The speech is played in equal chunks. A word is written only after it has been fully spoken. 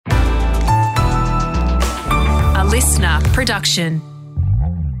listener production.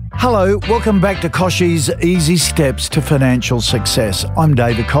 Hello, welcome back to Kosh's Easy Steps to Financial Success. I'm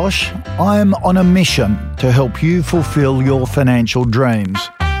David Kosh. I'm on a mission to help you fulfill your financial dreams.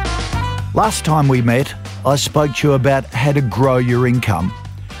 Last time we met, I spoke to you about how to grow your income,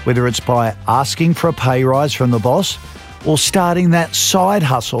 whether it's by asking for a pay rise from the boss or starting that side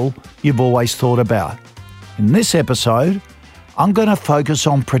hustle you've always thought about. In this episode, I'm going to focus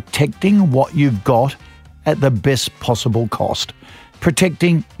on protecting what you've got at the best possible cost.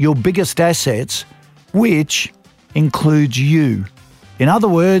 Protecting your biggest assets, which includes you. In other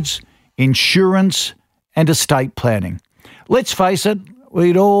words, insurance and estate planning. Let's face it,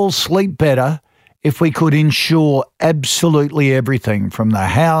 we'd all sleep better if we could insure absolutely everything from the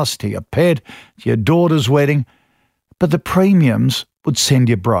house to your pet to your daughter's wedding, but the premiums would send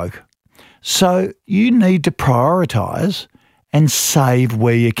you broke. So you need to prioritise and save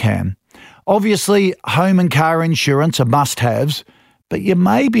where you can. Obviously, home and car insurance are must-haves, but you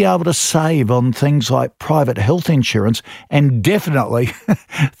may be able to save on things like private health insurance and definitely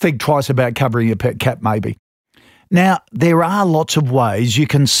think twice about covering your pet cat maybe. Now, there are lots of ways you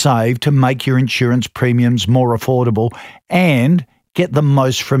can save to make your insurance premiums more affordable and get the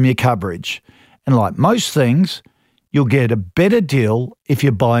most from your coverage. And like most things, you'll get a better deal if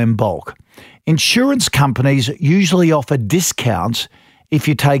you buy in bulk. Insurance companies usually offer discounts if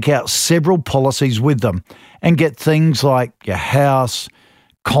you take out several policies with them and get things like your house,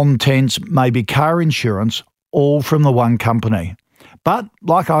 contents, maybe car insurance, all from the one company. But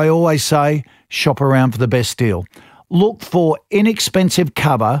like I always say, shop around for the best deal. Look for inexpensive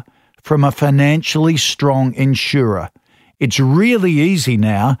cover from a financially strong insurer. It's really easy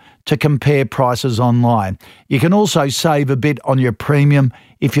now to compare prices online. You can also save a bit on your premium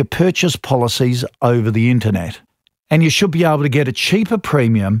if you purchase policies over the internet. And you should be able to get a cheaper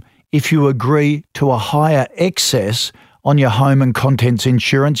premium if you agree to a higher excess on your home and contents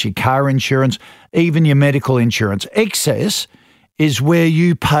insurance, your car insurance, even your medical insurance. Excess is where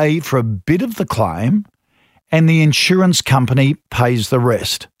you pay for a bit of the claim and the insurance company pays the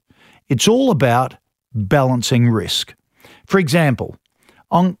rest. It's all about balancing risk. For example,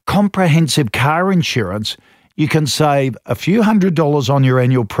 on comprehensive car insurance, you can save a few $100s on your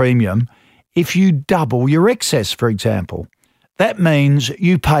annual premium if you double your excess, for example. That means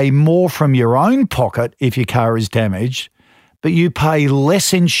you pay more from your own pocket if your car is damaged, but you pay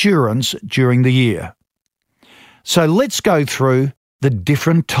less insurance during the year. So let's go through the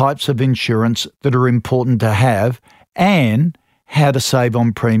different types of insurance that are important to have and how to save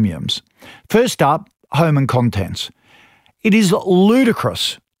on premiums. First up, home and contents. It is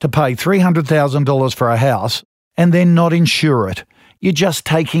ludicrous to pay $300,000 for a house and then not insure it. You're just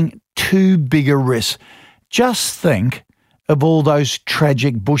taking too big a risk. Just think of all those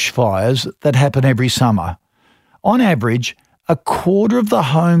tragic bushfires that happen every summer. On average, a quarter of the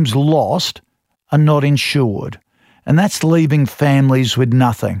homes lost are not insured, and that's leaving families with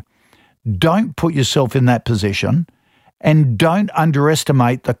nothing. Don't put yourself in that position, and don't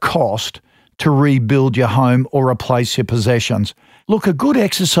underestimate the cost to rebuild your home or replace your possessions. Look, a good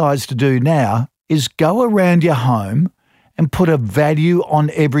exercise to do now is go around your home and put a value on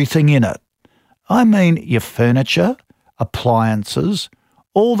everything in it. I mean your furniture, appliances,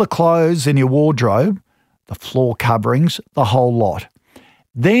 all the clothes in your wardrobe, the floor coverings, the whole lot.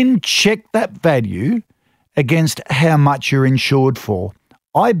 Then check that value against how much you're insured for.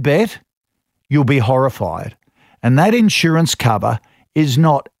 I bet you'll be horrified. And that insurance cover is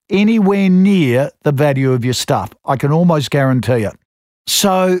not anywhere near the value of your stuff. I can almost guarantee it.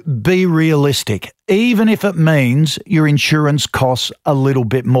 So be realistic, even if it means your insurance costs a little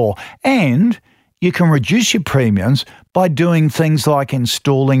bit more. And you can reduce your premiums by doing things like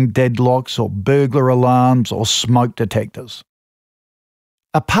installing deadlocks or burglar alarms or smoke detectors.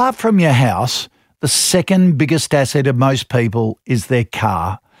 Apart from your house, the second biggest asset of most people is their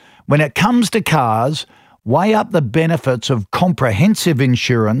car. When it comes to cars, weigh up the benefits of comprehensive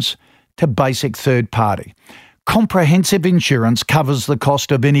insurance to basic third party. Comprehensive insurance covers the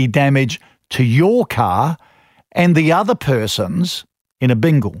cost of any damage to your car and the other person's in a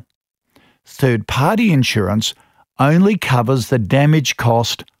bingle. Third-party insurance only covers the damage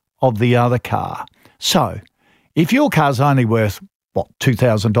cost of the other car. So, if your car's only worth,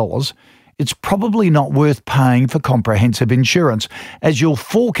 $2,000, it's probably not worth paying for comprehensive insurance, as you'll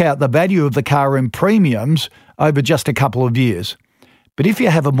fork out the value of the car in premiums over just a couple of years. But if you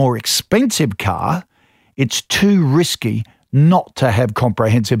have a more expensive car, it's too risky not to have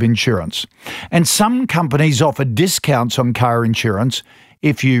comprehensive insurance. And some companies offer discounts on car insurance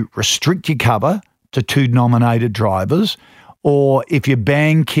if you restrict your cover to 2 nominated drivers, or if you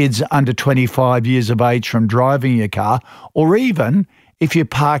ban kids under 25 years of age from driving your car, or even if you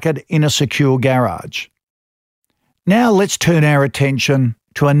park it in a secure garage. Now let's turn our attention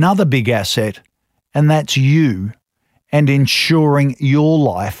to another big asset, and that's you and insuring your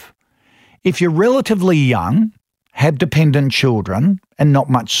life. If you're relatively young, have dependent children and not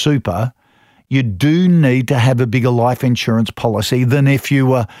much super, you do need to have a bigger life insurance policy than if you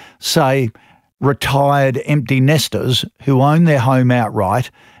were, say, retired empty nesters who own their home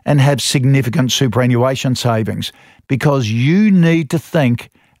outright and have significant superannuation savings, because you need to think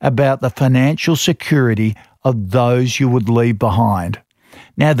about the financial security of those you would leave behind.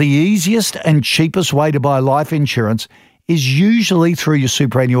 Now, the easiest and cheapest way to buy life insurance is usually through your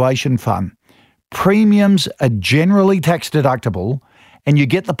superannuation fund. Premiums are generally tax deductible, and you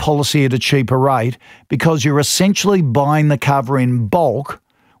get the policy at a cheaper rate because you're essentially buying the cover in bulk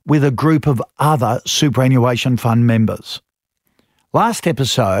with a group of other superannuation fund members. Last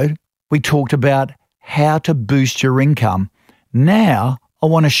episode, we talked about how to boost your income. Now, I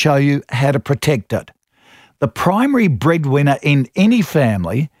want to show you how to protect it. The primary breadwinner in any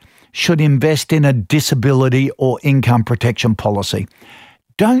family should invest in a disability or income protection policy.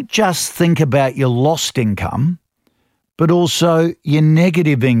 Don't just think about your lost income, but also your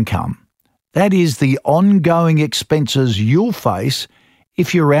negative income. That is the ongoing expenses you'll face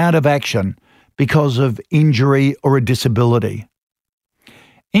if you're out of action because of injury or a disability.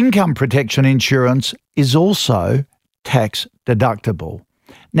 Income protection insurance is also tax deductible.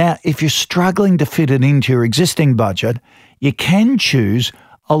 Now, if you're struggling to fit it into your existing budget, you can choose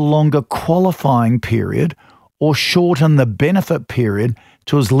a longer qualifying period or shorten the benefit period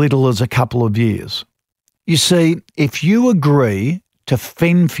to as little as a couple of years. You see, if you agree to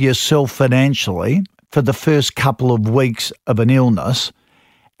fend for yourself financially for the first couple of weeks of an illness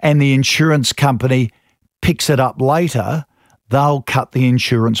and the insurance company picks it up later, they'll cut the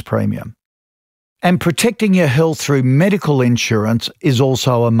insurance premium. And protecting your health through medical insurance is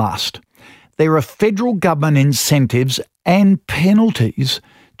also a must. There are federal government incentives and penalties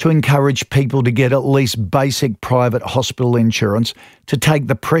to encourage people to get at least basic private hospital insurance to take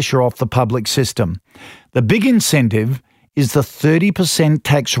the pressure off the public system. The big incentive is the 30%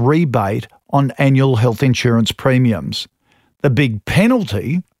 tax rebate on annual health insurance premiums. The big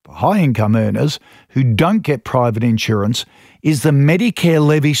penalty for high-income earners who don't get private insurance is the Medicare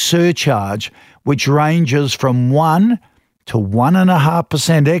levy surcharge, which ranges from 1 to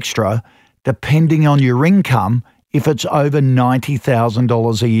 1.5% extra depending on your income if it's over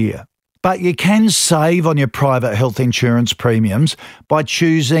 $90,000 a year. But you can save on your private health insurance premiums by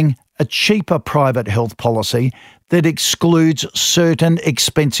choosing a cheaper private health policy that excludes certain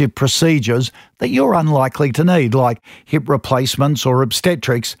expensive procedures that you're unlikely to need, like hip replacements or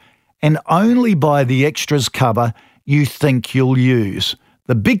obstetrics, and only buy the extras cover you think you'll use.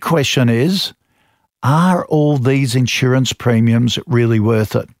 The big question is, are all these insurance premiums really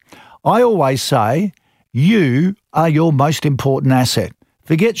worth it? I always say, you are your most important asset.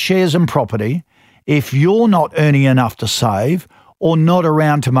 Forget shares and property. If you're not earning enough to save or not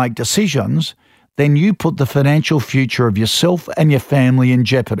around to make decisions, then you put the financial future of yourself and your family in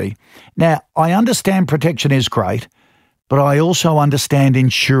jeopardy. Now, I understand protection is great, but I also understand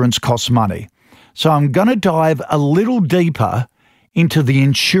insurance costs money. So I'm going to dive a little deeper into the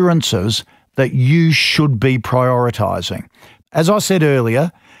insurances that you should be prioritising. As I said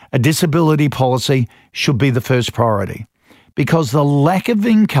earlier, a disability policy should be the first priority because the lack of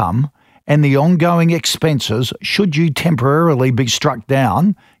income and the ongoing expenses, should you temporarily be struck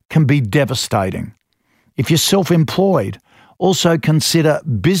down, can be devastating. If you're self-employed, also consider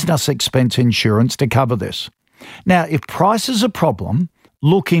business expense insurance to cover this. Now, if price is a problem,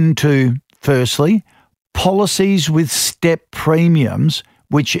 look into, firstly, policies with step premiums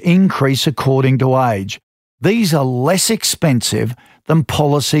which increase according to age. These are less expensive than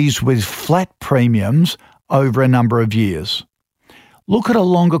policies with flat premiums over a number of years. Look at a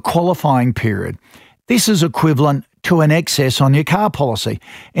longer qualifying period. This is equivalent to an excess on your car policy.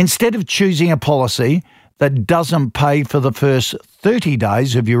 Instead of choosing a policy that doesn't pay for the first 30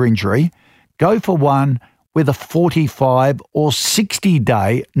 days of your injury, go for one with a 45 or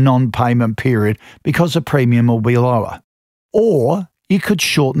 60-day non-payment period because the premium will be lower. Or you could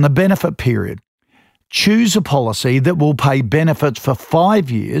shorten the benefit period. Choose a policy that will pay benefits for 5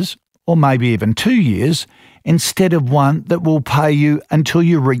 years or maybe even 2 years instead of one that will pay you until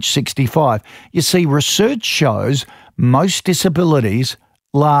you reach 65. You see, research shows most disabilities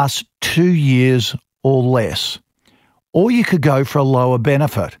last 2 years or less. Or you could go for a lower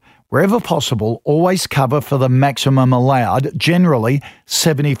benefit. Wherever possible, always cover for the maximum allowed, generally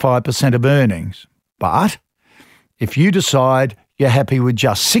 75% of earnings. But If you decide you're happy with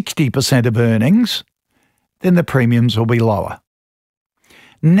just 60% of earnings, then the premiums will be lower.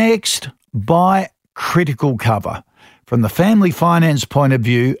 Next, buy critical cover. From the family finance point of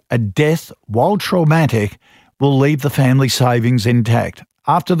view, a death, while traumatic, will leave the family savings intact.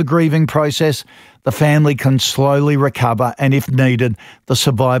 After the grieving process, the family can slowly recover, and if needed, the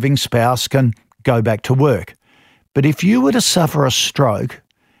surviving spouse can go back to work. But if you were to suffer a stroke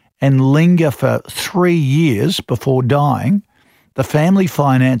and linger for 3 years before dying, the family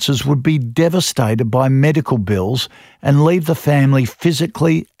finances would be devastated by medical bills and leave the family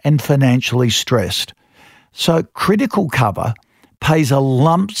physically and financially stressed. So critical cover pays a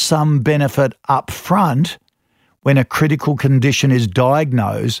lump sum benefit up front when a critical condition is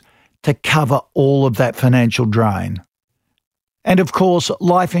diagnosed to cover all of that financial drain. And of course,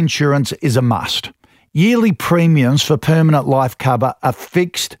 life insurance is a must. Yearly premiums for permanent life cover are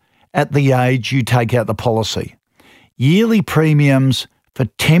fixed at the age you take out the policy. Yearly premiums for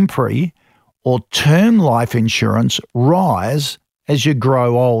temporary or term life insurance rise as you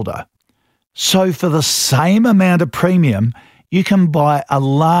grow older. So for the same amount of premium, you can buy a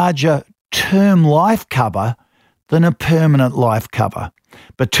larger term life cover than a permanent life cover.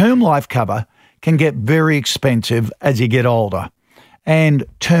 But term life cover can get very expensive as you get older, and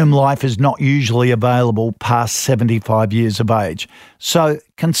term life is not usually available past 75 years of age. So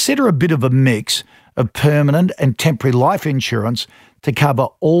consider a bit of a mix of permanent and temporary life insurance to cover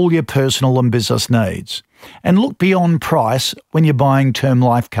all your personal and business needs. And look beyond price when you're buying term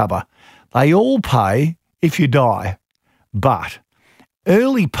life cover. They all pay if you die, but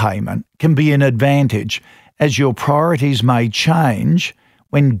early payment can be an advantage as your priorities may change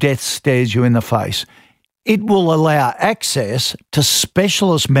when death stares you in the face. It will allow access to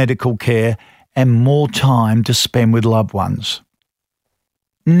specialist medical care and more time to spend with loved ones.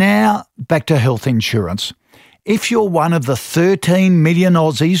 Now, back to health insurance. If you're one of the 13 million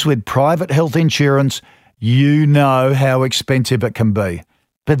Aussies with private health insurance, you know how expensive it can be.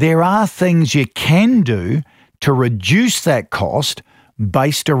 But there are things you can do to reduce that cost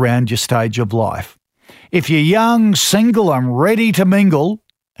based around your stage of life. If you're young, single and ready to mingle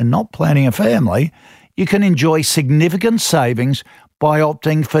and not planning a family, you can enjoy significant savings by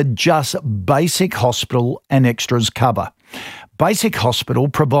opting for just basic hospital and extras cover. Basic hospital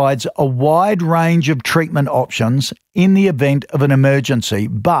provides a wide range of treatment options in the event of an emergency,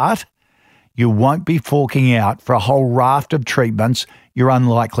 but you won't be forking out for a whole raft of treatments you're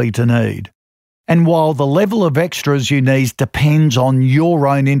unlikely to need. And while the level of extras you need depends on your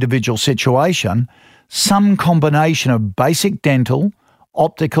own individual situation, some combination of basic dental,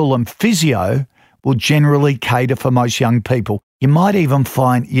 optical and physio will generally cater for most young people. You might even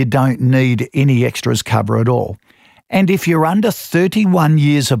find you don't need any extras cover at all. And if you're under 31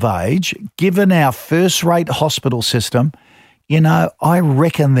 years of age, given our first-rate hospital system, I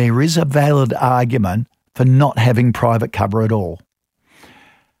reckon there is a valid argument for not having private cover at all.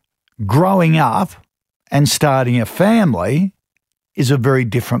 Growing up and starting a family is a very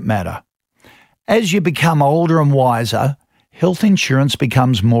different matter. As you become older and wiser, health insurance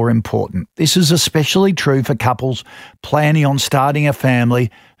becomes more important. This is especially true for couples planning on starting a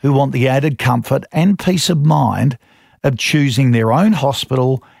family who want the added comfort and peace of mind of choosing their own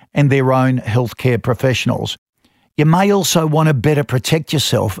hospital and their own healthcare professionals. You may also want to better protect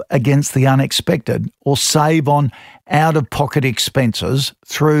yourself against the unexpected or save on out-of-pocket expenses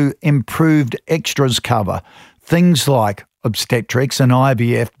through improved extras cover, things like obstetrics and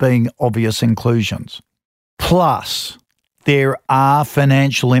IVF being obvious inclusions. Plus, there are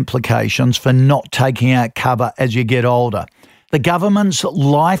financial implications for not taking out cover as you get older. The government's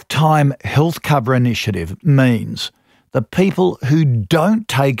Lifetime Health Cover Initiative means that people who don't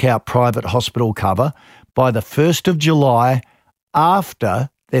take out private hospital cover by the 1st of July after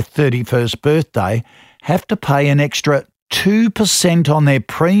their 31st birthday have to pay an extra 2% on their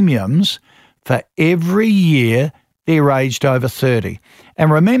premiums for every year they're aged over 30.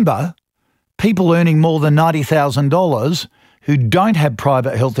 And remember, people earning more than $90,000 who don't have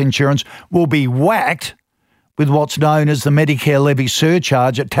private health insurance will be whacked with what's known as the Medicare levy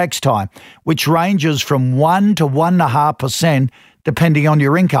surcharge at tax time, which ranges from 1 to 1.5% depending on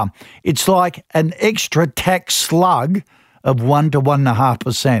your income. It's like an extra tax slug of 1 to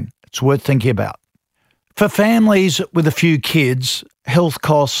 1.5%. It's worth thinking about. For families with a few kids, health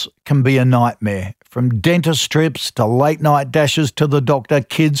costs can be a nightmare. From dentist trips to late-night dashes to the doctor,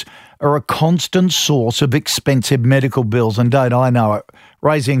 kids are a constant source of expensive medical bills, and don't I know it.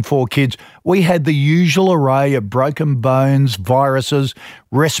 Raising 4 kids, we had the usual array of broken bones, viruses,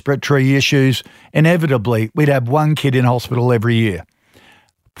 respiratory issues. Inevitably, we'd have one kid in hospital every year.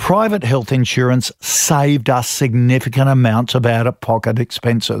 private health insurance saved us significant amounts of out-of-pocket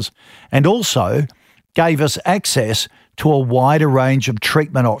expenses and also gave us access to a wider range of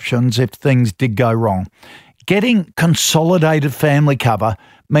treatment options if things did go wrong. Getting consolidated family cover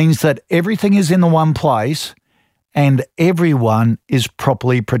means that everything is in the one place and everyone is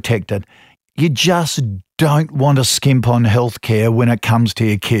properly protected. You just don't want to skimp on healthcare when it comes to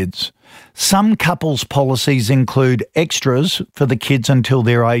your kids. Some couples' policies include extras for the kids until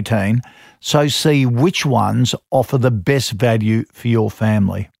they're 18, so see which ones offer the best value for your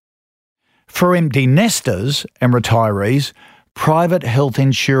family. For empty nesters and retirees, private health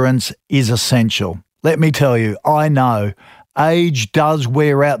insurance is essential. Let me tell you, I know age does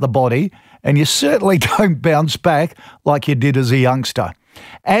wear out the body and you certainly don't bounce back like you did as a youngster.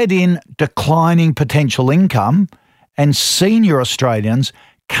 Add in declining potential income and senior Australians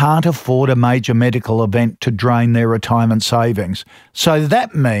can't afford a major medical event to drain their retirement savings. So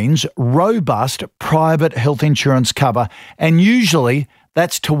that means robust private health insurance cover, and usually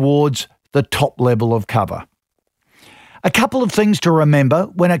that's towards the top level of cover. A couple of things to remember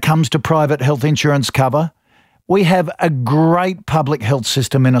when it comes to private health insurance cover. We have a great public health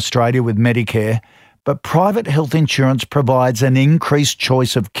system in Australia with Medicare, but private health insurance provides an increased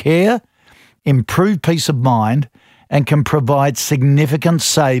choice of care, improved peace of mind, and can provide significant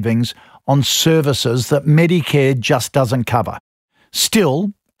savings on services that Medicare just doesn't cover.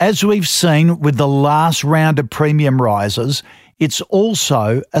 Still, as we've seen with the last round of premium rises, it's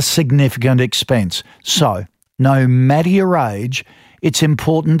also a significant expense. So, no matter your age, it's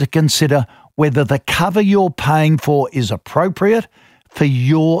important to consider whether the cover you're paying for is appropriate for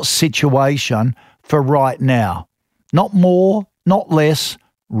your situation for right now. Not more, not less,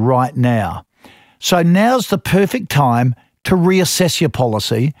 right now. So now's the perfect time to reassess your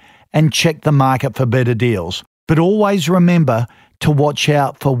policy and check the market for better deals. But always remember to watch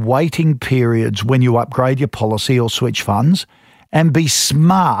out for waiting periods when you upgrade your policy or switch funds, and be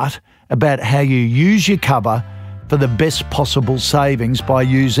smart about how you use your cover for the best possible savings by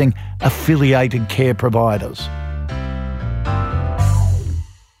using affiliated care providers.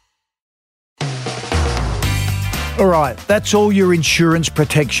 All right, that's all your insurance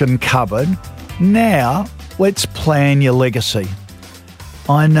protection covered. Now, let's plan your legacy.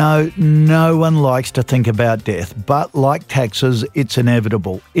 I know no one likes to think about death, but like taxes, it's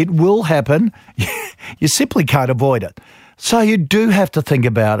inevitable. It will happen. You simply can't avoid it. So you do have to think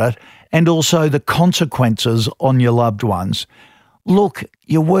about it, and also the consequences on your loved ones. Look,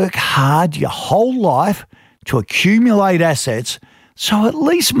 you work hard your whole life to accumulate assets, so at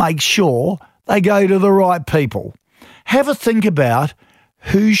least make sure they go to the right people. Have a think about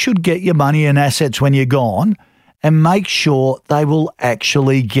who should get your money and assets when you're gone, and make sure they will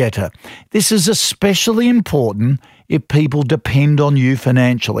actually get it. This is especially important if people depend on you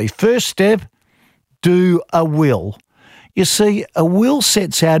financially. First step, do a will. You see, a will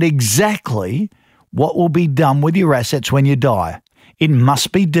sets out exactly what will be done with your assets when you die. It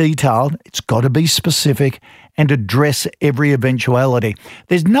must be detailed, it's got to be specific, and address every eventuality.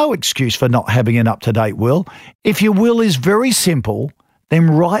 There's no excuse for not having an up-to-date will. If your will is very simple, then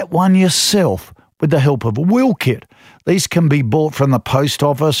write one yourself with the help of a will kit. These can be bought from the post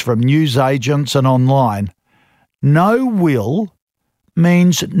office, from newsagents and online. No will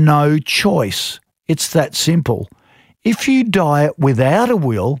means no choice. It's that simple. If you die without a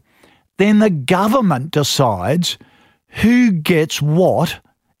will, then the government decides who gets what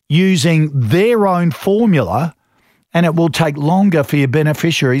using their own formula, and it will take longer for your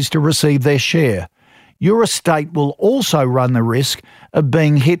beneficiaries to receive their share. Your estate will also run the risk of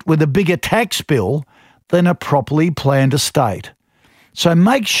being hit with a bigger tax bill than a properly planned estate. So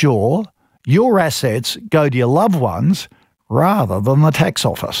make sure your assets go to your loved ones rather than the tax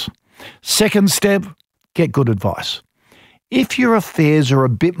office. Second step, get good advice. If your affairs are a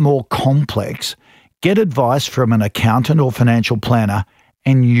bit more complex, get advice from an accountant or financial planner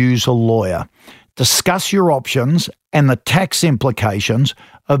and use a lawyer. Discuss your options and the tax implications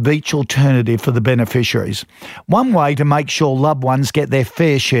of each alternative for the beneficiaries. One way to make sure loved ones get their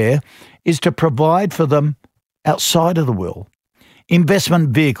fair share is to provide for them outside of the will. Investment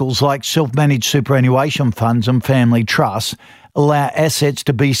vehicles like self-managed superannuation funds and family trusts allow assets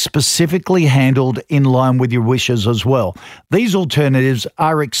to be specifically handled in line with your wishes as well. These alternatives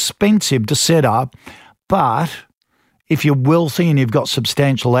are expensive to set up, but if you're wealthy and you've got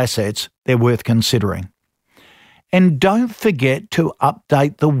substantial assets, they're worth considering. And don't forget to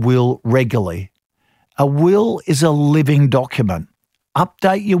update the will regularly. A will is a living document.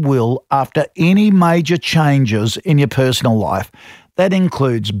 Update your will after any major changes in your personal life. That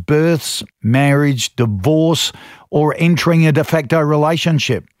includes births, marriage, divorce, or entering a de facto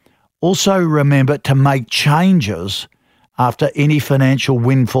relationship. Also remember to make changes after any financial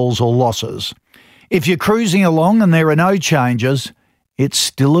windfalls or losses. If you're cruising along and there are no changes, it's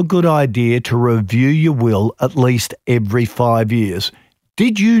still a good idea to review your will at least every 5 years.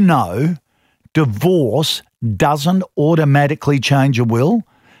 Did you know divorce doesn't automatically change a will?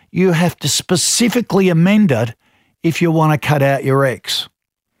 You have to specifically amend it if you want to cut out your ex.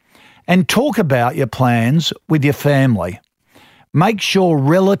 And talk about your plans with your family. Make sure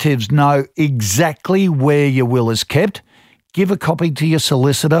relatives know exactly where your will is kept. Give a copy to your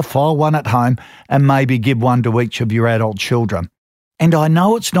solicitor, file one at home, and maybe give one to each of your adult children. And I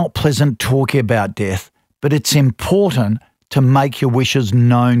know it's not pleasant talking about death, but it's important to make your wishes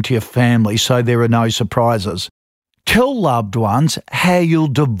known to your family so there are no surprises. Tell loved ones how you'll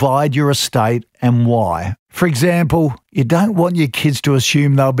divide your estate and why. For example, you don't want your kids to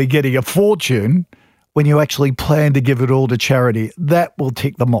assume they'll be getting a fortune when you actually plan to give it all to charity. That will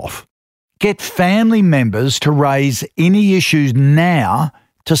tick them off. Get family members to raise any issues now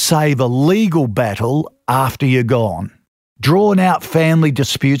to save a legal battle after you're gone. Drawn-out family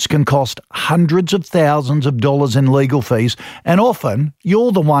disputes can cost hundreds of thousands of dollars in legal fees, and often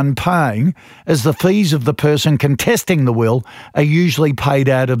you're the one paying, as the fees of the person contesting the will are usually paid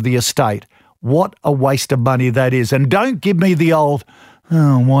out of the estate. What a waste of money that is. And don't give me the old,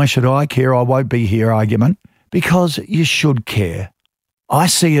 "Oh, why should I care? I won't be here" argument, because you should care. I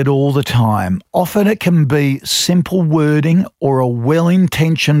see it all the time. Often it can be simple wording or a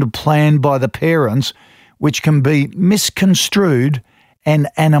well-intentioned plan by the parents which can be misconstrued and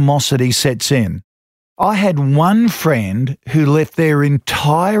animosity sets in. I had one friend who left their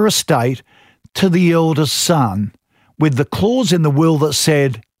entire estate to the eldest son with the clause in the will that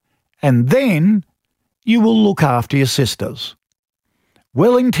said, "And then you will look after your sisters."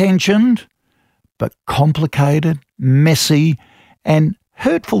 Well-intentioned, but complicated, messy, and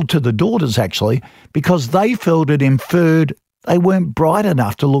hurtful to the daughters actually, because they felt it inferred they weren't bright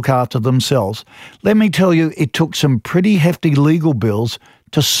enough to look after themselves. Let me tell you, it took some pretty hefty legal bills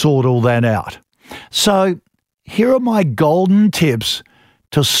to sort all that out. So here are my golden tips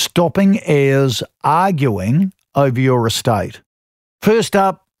to stopping heirs arguing over your estate. First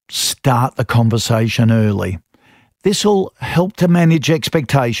up, start the conversation early. This will help to manage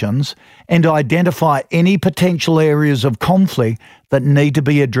expectations and identify any potential areas of conflict that need to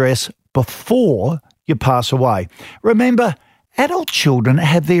be addressed before you pass away. Remember, adult children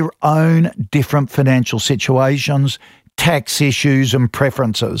have their own different financial situations, tax issues and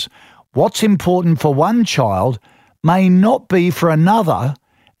preferences. What's important for one child may not be for another,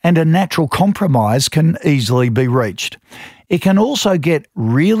 and a natural compromise can easily be reached. It can also get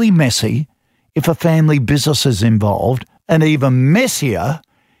really messy if a family business is involved, and even messier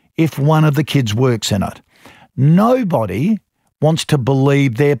if one of the kids works in it. Nobody wants to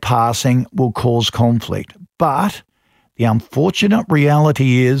believe their passing will cause conflict, but the unfortunate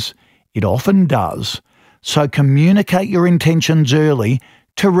reality is it often does. So communicate your intentions early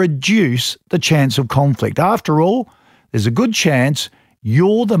to reduce the chance of conflict. After all, there's a good chance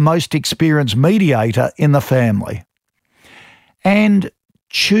you're the most experienced mediator in the family. And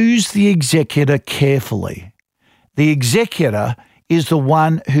choose the executor carefully. The executor is the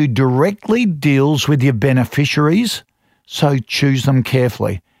one who directly deals with your beneficiaries, so choose them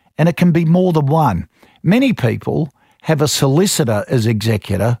carefully. And it can be more than one. Many people have a solicitor as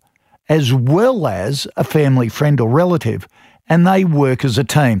executor, as well as a family friend or relative, and they work as a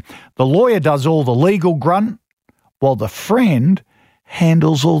team. The lawyer does all the legal grunt, while the friend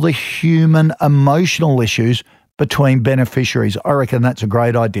handles all the human emotional issues between beneficiaries. I reckon that's a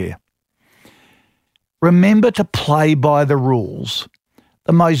great idea. Remember to play by the rules.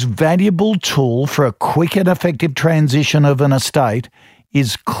 The most valuable tool for a quick and effective transition of an estate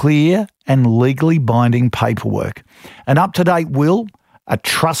is clear and legally binding paperwork. An up-to-date will, a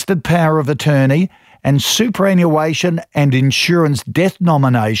trusted power of attorney, and superannuation and insurance death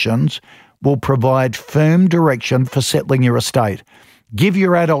nominations will provide firm direction for settling your estate. Give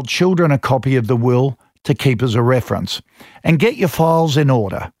your adult children a copy of the will to keep as a reference. And get your files in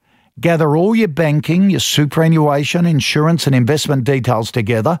order. Gather all your banking, your superannuation, insurance and investment details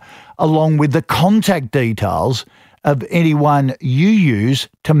together, along with the contact details of anyone you use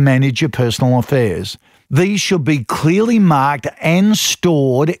to manage your personal affairs. These should be clearly marked and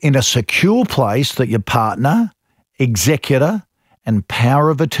stored in a secure place that your partner, executor, and power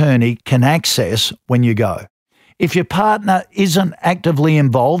of attorney can access when you go. If your partner isn't actively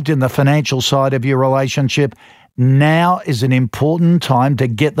involved in the financial side of your relationship, now is an important time to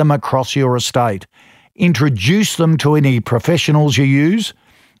get them across your estate. introduce them to any professionals you use,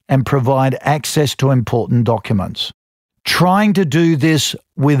 and provide access to important documents. Trying to do this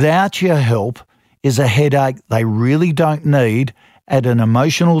without your help is a headache they really don't need at an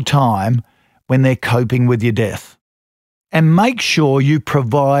emotional time when they're coping with your death. And make sure you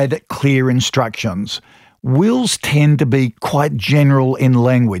provide clear instructions. Wills tend to be quite general in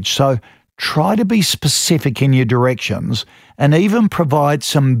language, so try to be specific in your directions and even provide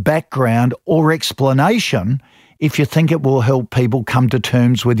some background or explanation if you think it will help people come to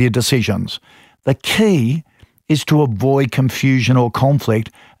terms with your decisions. The key is to avoid confusion or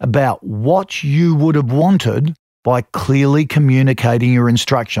conflict about what you would have wanted by clearly communicating your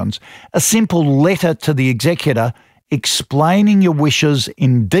instructions. A simple letter to the executor explaining your wishes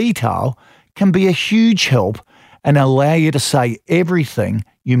in detail can be a huge help and allow you to say everything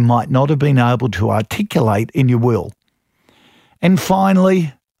you might not have been able to articulate in your will. And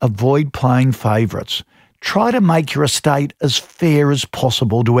finally, avoid playing favourites. Try to make your estate as fair as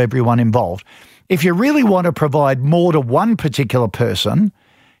possible to everyone involved. If you really want to provide more to one particular person,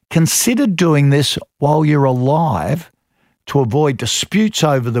 consider doing this while you're alive to avoid disputes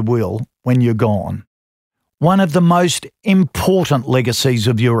over the will when you're gone. One of the most important legacies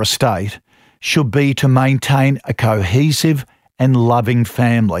of your estate should be to maintain a cohesive and loving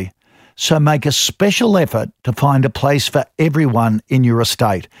family. So make a special effort to find a place for everyone in your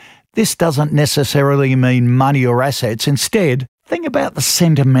estate. This doesn't necessarily mean money or assets. Instead, think about the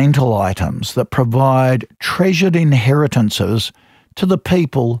sentimental items that provide treasured inheritances to the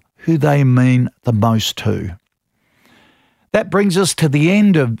people who they mean the most to. That brings us to the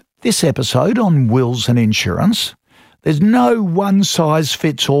end of this episode on wills and insurance. There's no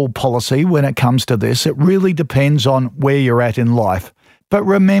one-size-fits-all policy when it comes to this. It really depends on where you're at in life. But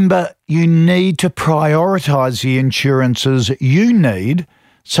remember, you need to prioritise the insurances you need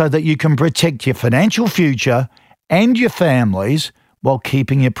so that you can protect your financial future and your families while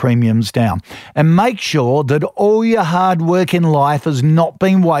keeping your premiums down. And make sure that all your hard work in life has not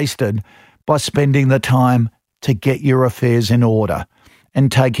been wasted by spending the time to get your affairs in order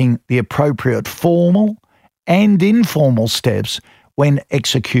and taking the appropriate formal and informal steps when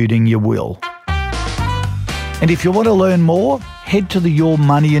executing your will. And if you want to learn more, head to the Your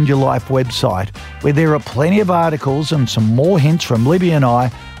Money and Your Life website, where there are plenty of articles and some more hints from Libby and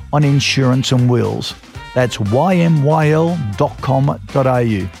I on insurance and wills. That's ymyl.com.au.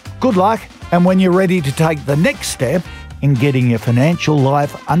 Good luck, and when you're ready to take the next step in getting your financial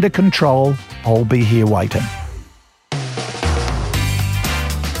life under control, I'll be here waiting.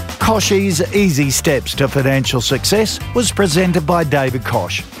 Koshie's Easy Steps to Financial Success was presented by David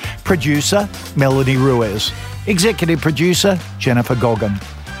Kosh. Producer, Melanie Ruiz. Executive producer, Jennifer Goggin.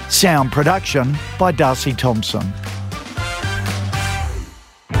 Sound production by Darcy Thompson.